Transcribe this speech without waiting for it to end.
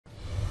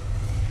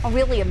A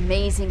really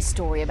amazing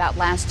story about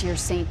last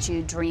year's St.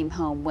 Jude Dream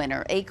Home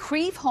winner. A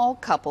Creve Hall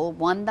couple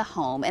won the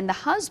home, and the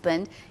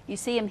husband, you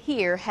see him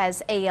here,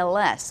 has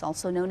ALS,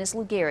 also known as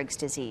Lou Gehrig's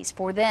disease.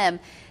 For them,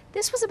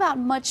 this was about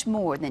much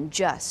more than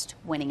just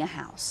winning a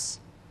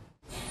house.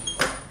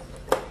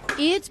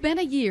 It's been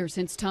a year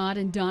since Todd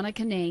and Donna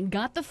Canane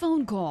got the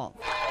phone call.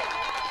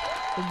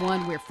 The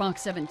one where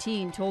Fox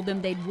 17 told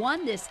them they'd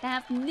won this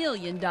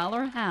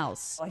 $500,000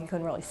 house. Well, he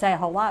couldn't really say a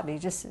whole lot, but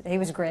he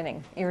was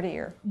grinning ear to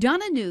ear.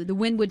 Donna knew the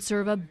win would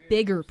serve a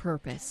bigger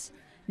purpose.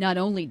 Not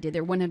only did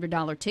their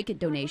 $100 ticket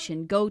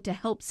donation go to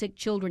help sick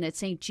children at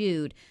St.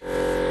 Jude,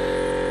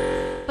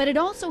 but it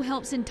also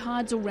helps in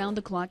Todd's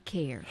around-the-clock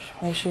care.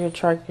 Make sure your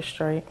trach is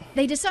straight.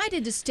 They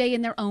decided to stay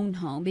in their own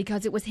home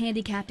because it was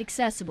handicapped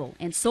accessible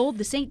and sold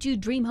the St.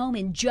 Jude Dream Home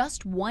in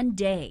just one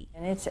day.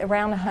 And it's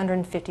around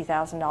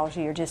 $150,000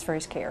 a year just for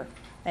his care,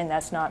 and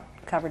that's not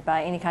covered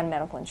by any kind of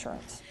medical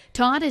insurance.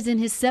 Todd is in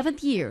his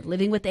 7th year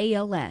living with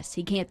ALS.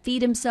 He can't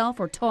feed himself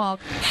or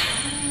talk.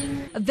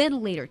 A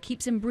ventilator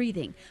keeps him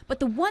breathing, but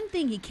the one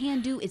thing he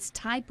can do is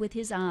type with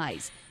his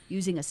eyes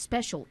using a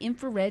special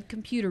infrared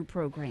computer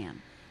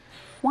program.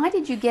 Why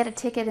did you get a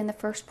ticket in the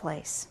first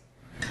place?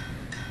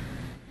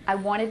 I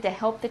wanted to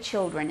help the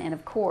children and,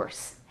 of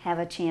course, have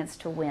a chance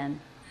to win.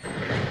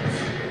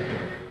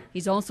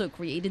 He's also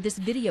created this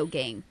video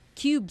game,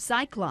 Cube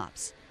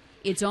Cyclops.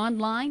 It's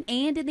online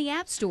and in the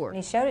App Store.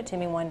 He showed it to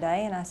me one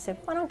day, and I said,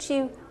 why don't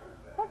you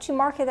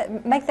market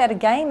that, make that a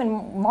game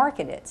and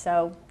market it?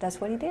 So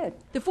that's what he did.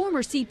 The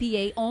former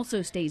CPA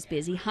also stays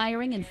busy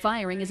hiring and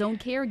firing his own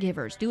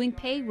caregivers, doing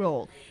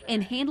payroll,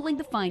 and handling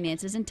the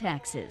finances and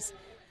taxes.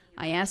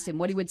 I asked him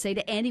what he would say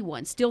to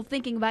anyone still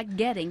thinking about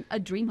getting a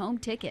Dream Home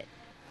ticket.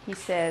 He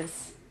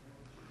says,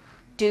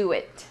 do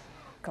it.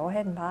 Go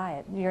ahead and buy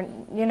it.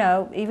 You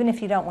know, even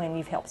if you don't win,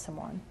 you've helped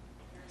someone.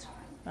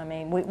 I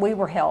mean, we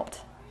were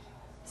helped,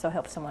 so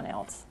help someone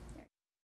else.